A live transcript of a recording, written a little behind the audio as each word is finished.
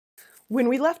When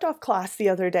we left off class the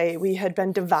other day, we had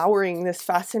been devouring this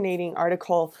fascinating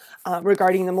article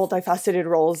regarding the multifaceted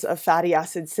roles of fatty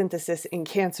acid synthesis in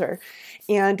cancer.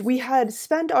 And we had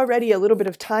spent already a little bit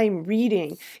of time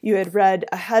reading. You had read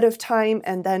ahead of time,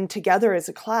 and then together as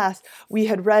a class, we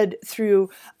had read through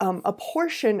a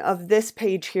portion of this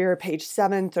page here, page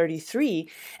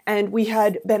 733, and we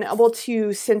had been able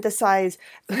to synthesize,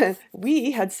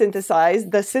 we had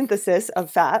synthesized the synthesis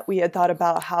of fat. We had thought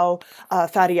about how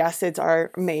fatty acids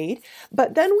are made,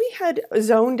 but then we had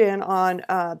zoned in on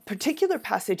a particular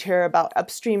passage here about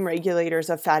upstream regulators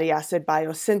of fatty acid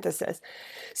biosynthesis.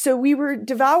 So we were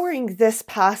devouring this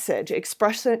passage.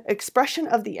 Expression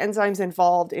of the enzymes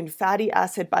involved in fatty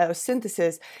acid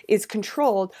biosynthesis is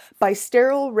controlled by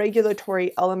sterile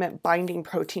regulatory element binding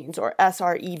proteins, or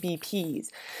SREBPs.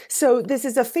 So this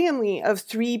is a family of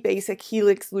 3 basic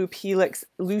helix, loop, helix,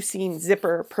 leucine,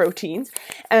 zipper proteins,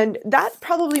 and that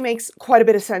probably makes quite a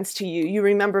bit of sense to you. You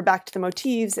remember back to the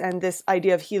motifs and this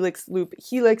idea of helix, loop,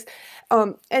 helix,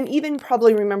 and even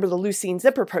probably remember the leucine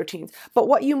zipper proteins. But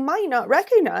what you might not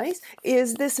recognize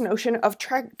is this notion of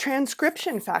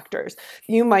transcription factors.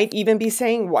 You might even be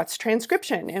saying, what's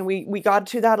transcription? And we got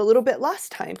to that a little bit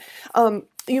last time.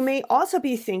 You may also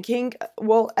be thinking,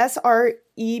 well,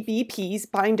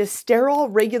 SREBPs bind to sterile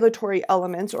regulatory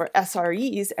elements, or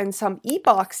SREs, and some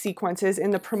EBOX sequences in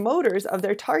the promoters of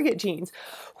their target genes.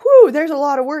 Whew, there's a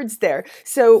lot of words there.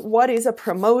 So what is a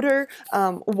promoter?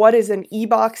 What is an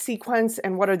EBOX sequence?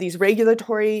 And what are these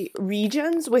regulatory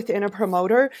regions within a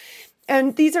promoter?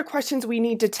 And these are questions we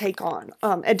need to take on.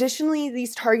 Additionally,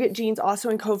 these target genes also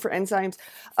encode for enzymes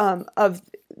of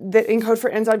the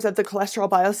cholesterol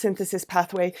biosynthesis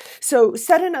pathway. So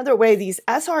said another way, these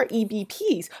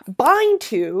SREBPs bind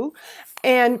to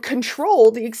and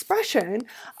control the expression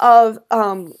of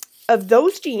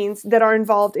those genes that are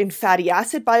involved in fatty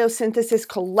acid biosynthesis,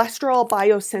 cholesterol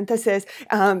biosynthesis,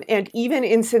 and even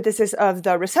in synthesis of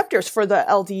the receptors for the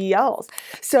LDLs.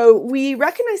 So we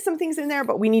recognize some things in there,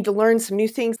 but we need to learn some new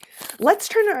things. Let's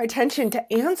turn our attention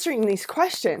to answering these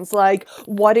questions, like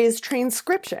what is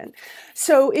transcription?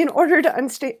 So in order to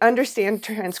understand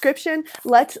transcription,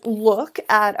 let's look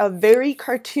at a very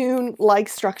cartoon-like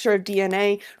structure of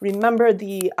DNA. Remember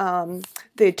the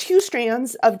 2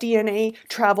 strands of DNA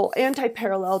travel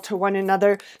anti-parallel to one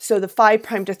another. So the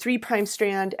 5' to 3'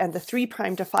 strand and the 3'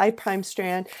 to 5'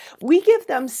 strand, we give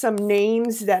them some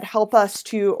names that help us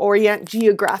to orient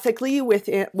geographically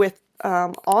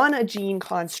on a gene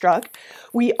construct.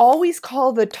 We always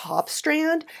call the top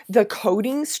strand the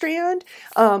coding strand,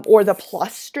 or the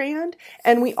plus strand,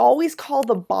 and we always call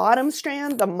the bottom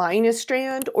strand the minus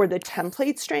strand or the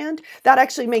template strand. That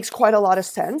actually makes quite a lot of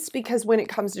sense, because when it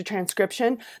comes to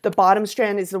transcription, the bottom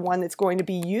strand is the one that's going to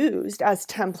be used as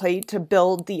template to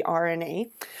build the RNA.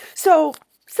 So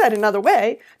said another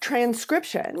way,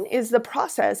 transcription is the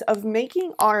process of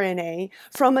making RNA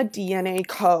from a DNA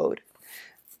code.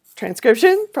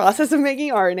 Transcription, process of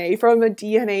making RNA from a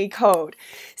DNA code.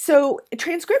 So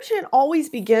transcription always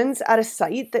begins at a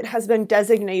site that has been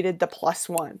designated the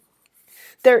 +1.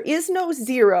 There is no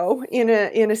 0 in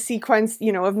a sequence,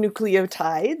 of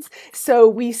nucleotides. So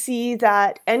we see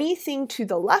that anything to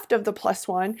the left of the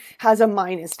 +1 has a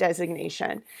minus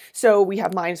designation. So we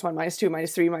have -1, -2,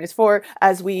 -3, -4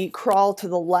 as we crawl to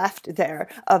the left there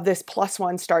of this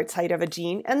 +1 start site of a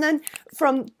gene. And then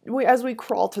as we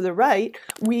crawl to the right,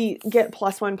 we get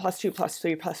 +1, +2,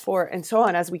 +3, +4, and so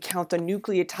on as we count the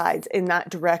nucleotides in that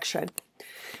direction.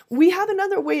 We have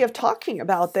another way of talking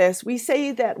about this. We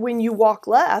say that when you walk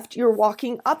left, you're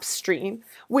walking upstream.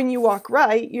 When you walk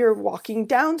right, you're walking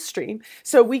downstream.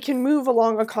 So we can move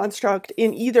along a construct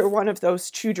in either one of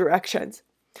those 2 directions.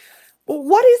 Well,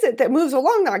 what is it that moves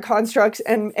along that construct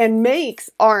and makes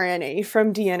RNA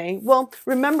from DNA? Well,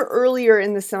 remember earlier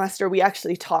in the semester we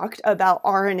actually talked about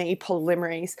RNA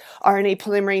polymerase. RNA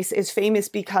polymerase is famous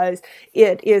because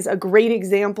it is a great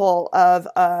example of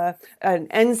an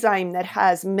enzyme that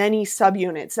has many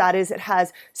subunits. That is, it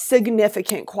has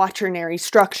significant quaternary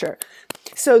structure.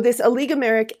 So this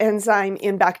oligomeric enzyme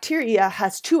in bacteria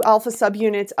has 2 alpha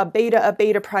subunits, a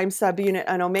beta prime subunit,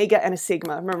 an omega, and a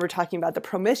sigma. Remember talking about the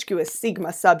promiscuous sigma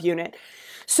subunit.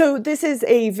 So this is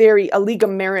a very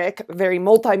oligomeric, very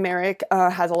multimeric,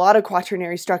 has a lot of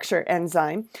quaternary structure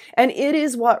enzyme, and it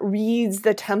is what reads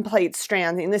the template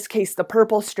strand, in this case the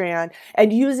purple strand,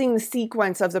 and using the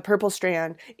sequence of the purple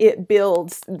strand, it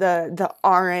builds the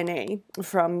RNA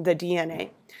from the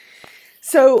DNA.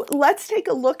 So let's take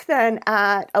a look then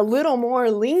at a little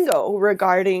more lingo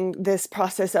regarding this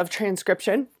process of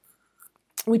transcription.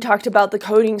 We talked about the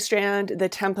coding strand, the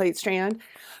template strand,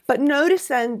 but notice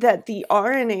then that the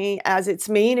RNA, as it's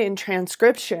made in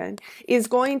transcription, is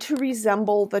going to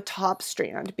resemble the top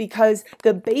strand because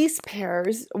the base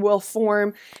pairs will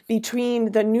form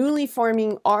between the newly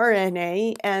forming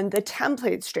RNA and the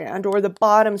template strand or the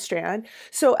bottom strand.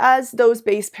 So as those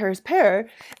base pairs pair,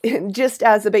 just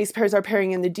as the base pairs are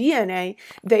pairing in the DNA,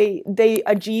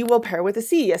 a G will pair with a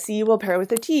C will pair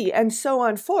with a T, and so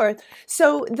on forth.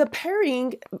 So the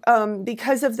pairing,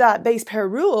 because of that base pair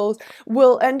rules,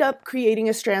 will end up creating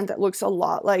a strand that looks a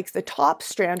lot like the top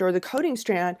strand or the coding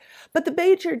strand. But the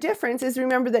major difference is,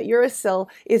 remember that uracil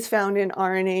is found in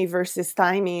RNA versus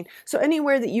thymine. So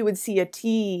anywhere that you would see a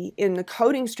T in the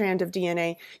coding strand of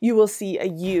DNA, you will see a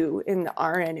U in the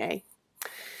RNA.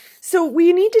 So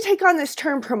we need to take on this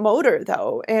term promoter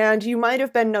though, and you might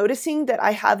have been noticing that I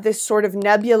have this sort of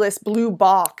nebulous blue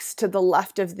box to the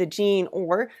left of the gene,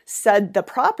 or said the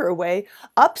proper way,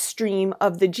 upstream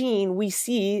of the gene we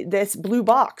see this blue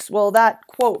box. Well, that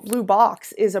quote blue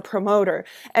box is a promoter,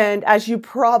 and as you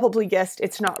probably guessed,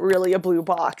 it's not really a blue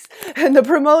box. And the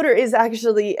promoter is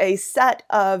actually a set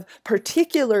of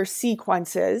particular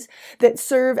sequences that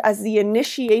serve as the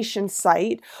initiation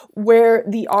site where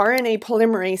the RNA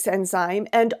polymerase enzyme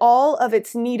and all of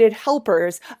its needed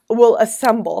helpers will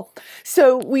assemble.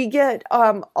 So we get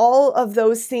all of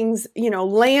those things,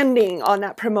 landing on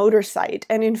that promoter site.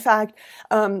 And in fact,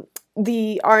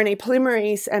 the RNA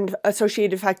polymerase and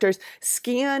associated factors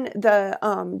scan the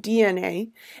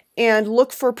DNA and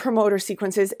look for promoter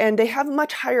sequences, and they have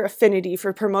much higher affinity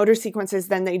for promoter sequences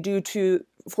than they do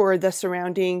for the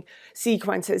surrounding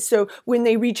sequences. So when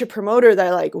they reach a promoter,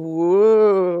 they're like,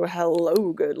 whoa,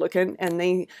 hello, good looking, and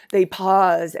they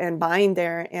pause and bind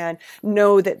there and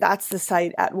know that that's the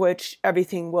site at which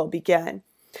everything will begin.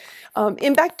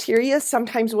 In bacteria,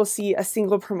 sometimes we'll see a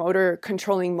single promoter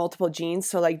controlling multiple genes,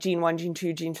 so like gene 1, gene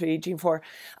 2, gene 3, gene 4.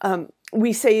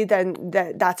 We say then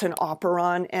that that's an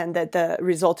operon, and that the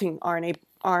resulting RNA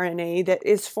that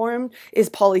is formed is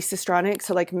polycistronic,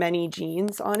 so like many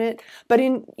genes on it. But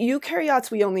in eukaryotes,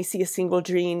 we only see a single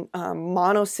gene,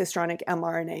 monocistronic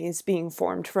mRNAs being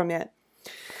formed from it.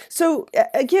 So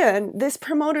again, this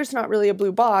promoter is not really a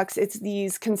blue box, it's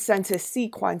these consensus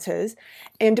sequences.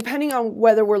 And depending on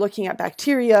whether we're looking at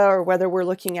bacteria or whether we're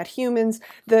looking at humans,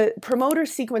 the promoter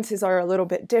sequences are a little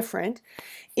bit different.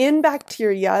 In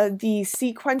bacteria, the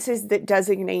sequences that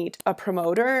designate a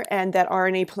promoter and that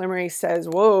RNA polymerase says,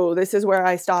 whoa, this is where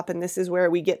I stop and this is where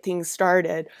we get things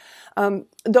started,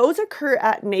 those occur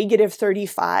at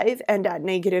 -35 and at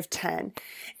 -10.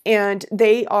 And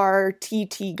they are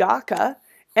TT-GACA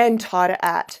and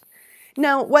TATA-AT.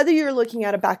 Now, whether you're looking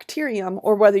at a bacterium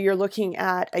or whether you're looking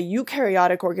at a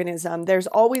eukaryotic organism, there's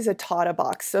always a TATA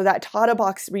box. So that TATA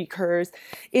box recurs.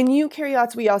 In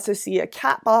eukaryotes, we also see a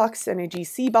CAT box and a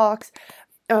GC box.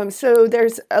 So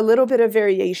there's a little bit of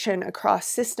variation across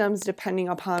systems depending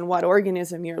upon what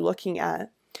organism you're looking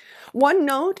at. One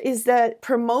note is that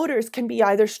promoters can be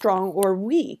either strong or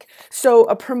weak. So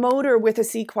a promoter with a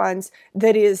sequence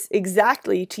that is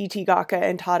exactly TT-GACA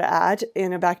and TATA-AT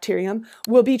in a bacterium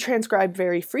will be transcribed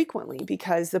very frequently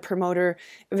because the promoter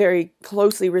very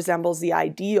closely resembles the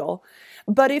ideal.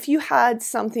 But if you had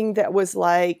something that was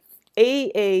like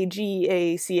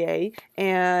AAGACA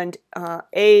and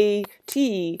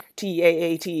ATTAAT,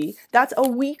 that's a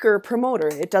weaker promoter.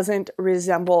 It doesn't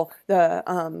resemble the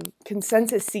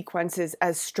consensus sequences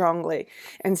as strongly,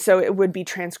 and so it would be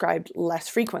transcribed less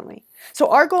frequently. So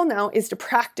our goal now is to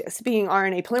practice being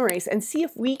RNA polymerase and see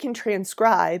if we can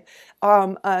transcribe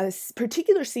a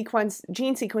particular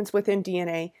gene sequence within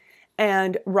DNA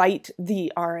and write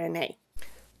the RNA.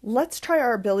 Let's try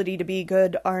our ability to be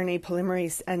good RNA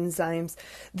polymerase enzymes.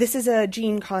 This is a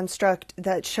gene construct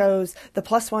that shows the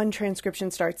 +1 transcription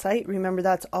start site. Remember,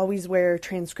 that's always where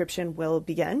transcription will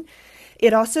begin.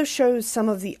 It also shows some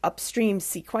of the upstream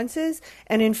sequences,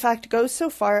 and in fact goes so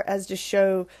far as to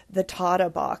show the TATA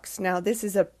box. Now this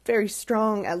is a very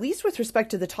strong, at least with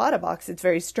respect to the TATA box, it's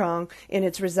very strong in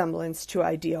its resemblance to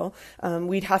ideal.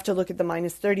 We'd have to look at the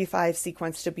 -35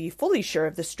 sequence to be fully sure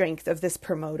of the strength of this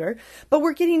promoter, but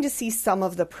we're getting to see some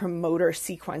of the promoter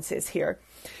sequences here.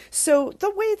 So the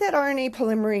way that RNA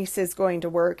polymerase is going to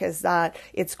work is that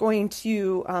it's going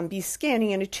to be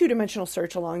scanning in a two-dimensional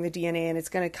search along the DNA, and it's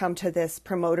going to come to this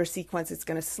promoter sequence. It's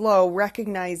going to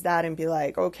recognize that and be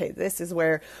like, okay, this is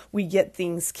where we get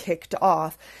things kicked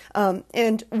off.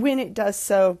 And when it does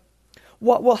so,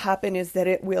 what will happen is that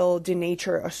it will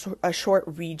denature a short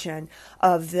region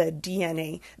of the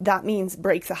DNA. That means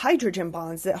break the hydrogen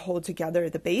bonds that hold together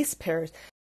the base pairs.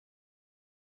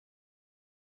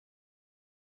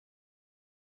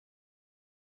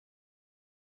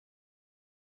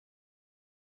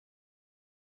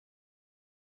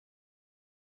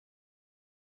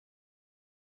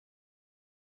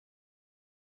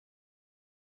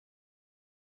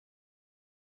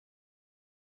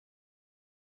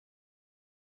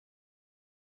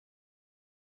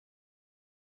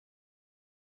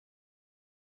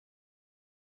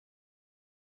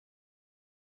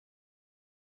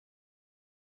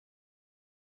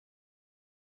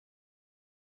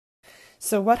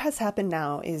 So what has happened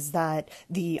now is that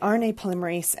the RNA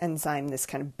polymerase enzyme, this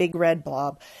kind of big red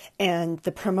blob, and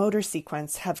the promoter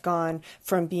sequence have gone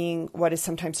from being what is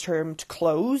sometimes termed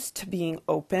closed to being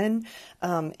open,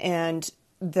 and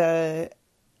the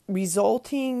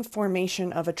resulting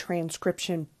formation of a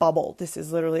transcription bubble, this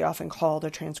is literally often called a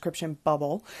transcription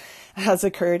bubble, has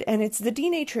occurred, and it's the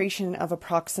denaturation of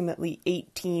approximately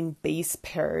 18 base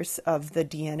pairs of the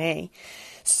DNA.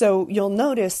 So you'll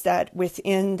notice that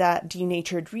within that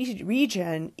denatured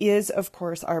region is, of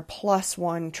course, our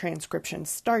 +1 transcription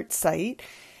start site,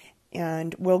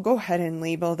 and we'll go ahead and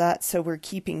label that so we're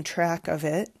keeping track of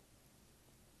it.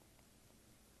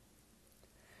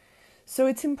 So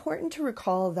it's important to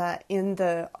recall that in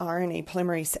the RNA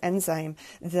polymerase enzyme,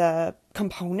 the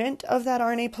component of that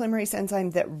RNA polymerase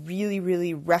enzyme that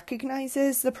really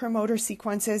recognizes the promoter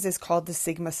sequences is called the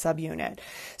sigma subunit.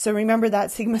 So remember that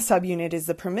sigma subunit is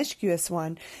the promiscuous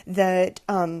one that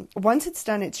once it's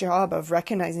done its job of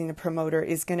recognizing the promoter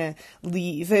is going to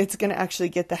leave. It's going to actually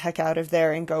get the heck out of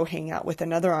there and go hang out with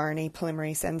another RNA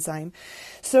polymerase enzyme.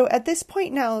 So at this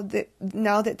point now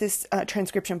that this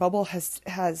transcription bubble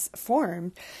has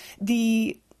formed,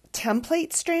 the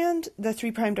template strand, the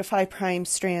 3' to 5'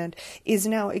 strand, is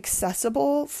now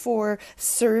accessible for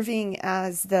serving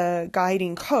as the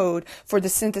guiding code for the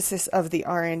synthesis of the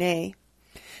RNA.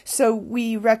 So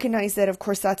we recognize that, of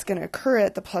course, that's going to occur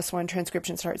at the +1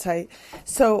 transcription start site.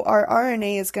 So our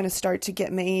RNA is going to start to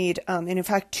get made, and in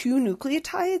fact, 2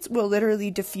 nucleotides will literally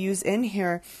diffuse in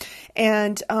here,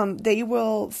 and they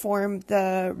will form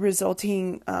the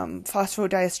resulting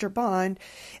phosphodiester bond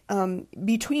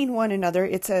between one another.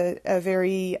 It's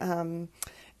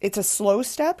it's a slow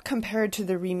step compared to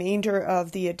the remainder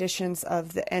of the additions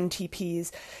of the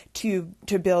NTPs to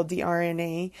build the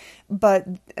RNA, but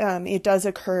it does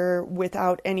occur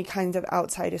without any kind of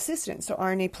outside assistance. So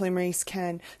RNA polymerase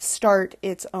can start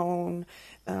its own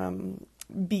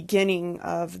beginning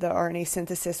of the RNA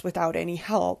synthesis without any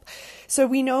help. So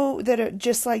we know that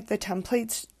just like the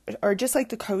templates, or just like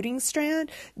the coding strand,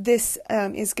 this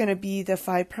is going to be the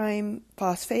 5'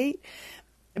 phosphate,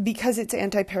 because it's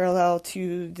anti-parallel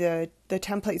to the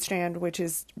template strand, which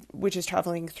is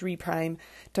traveling 3'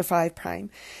 to 5'.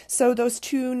 So those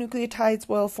 2 nucleotides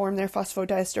will form their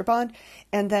phosphodiester bond,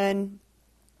 and then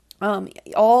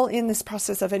all in this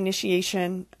process of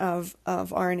initiation of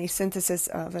RNA synthesis,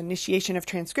 of initiation of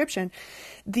transcription,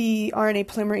 the RNA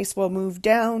polymerase will move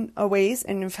down a ways,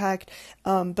 and in fact,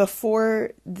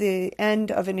 before the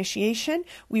end of initiation,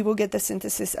 we will get the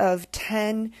synthesis of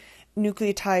 10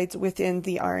 nucleotides within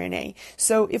the RNA.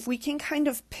 So if we can kind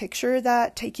of picture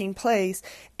that taking place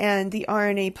and the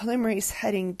RNA polymerase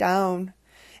heading down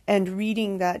and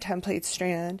reading that template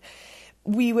strand,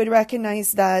 we would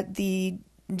recognize that the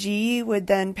G would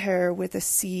then pair with a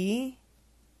C,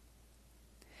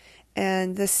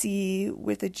 and the C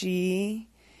with a G,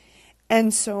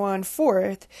 and so on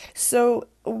forth. So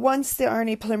once the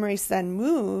RNA polymerase then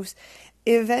moves,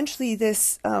 eventually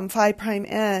this 5'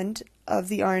 end of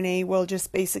the RNA will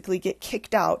just basically get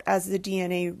kicked out as the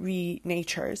DNA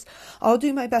renatures. I'll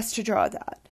do my best to draw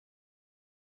that.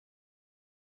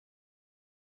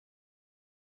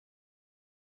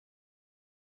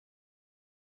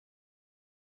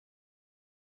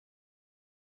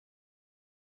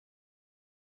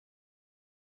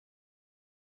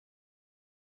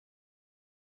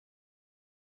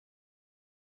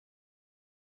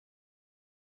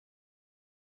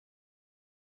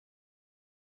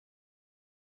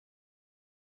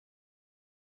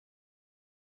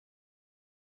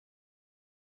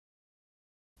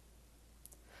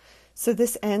 So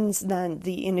this ends then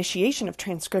the initiation of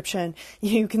transcription.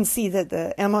 You can see that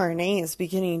the mRNA is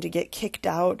beginning to get kicked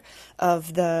out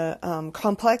of the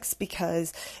complex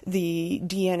because the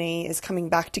DNA is coming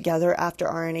back together after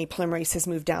RNA polymerase has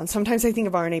moved down. Sometimes I think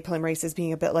of RNA polymerase as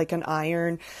being a bit like an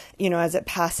iron, as it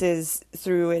passes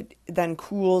through, it then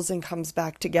cools and comes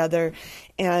back together.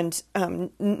 And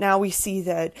now we see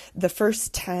that the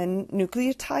first 10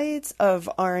 nucleotides of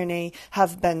RNA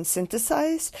have been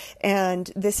synthesized,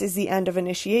 and this is the end of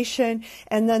initiation.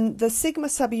 And then the sigma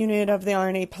subunit of the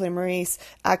RNA polymerase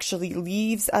actually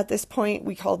leaves at this point.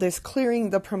 We call this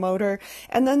clearing the promoter.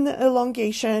 And then the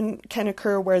elongation can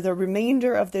occur where the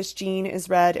remainder of this gene is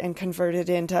read and converted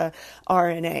into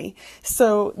RNA.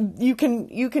 So you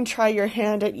can try your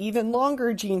hand at even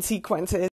longer gene sequences.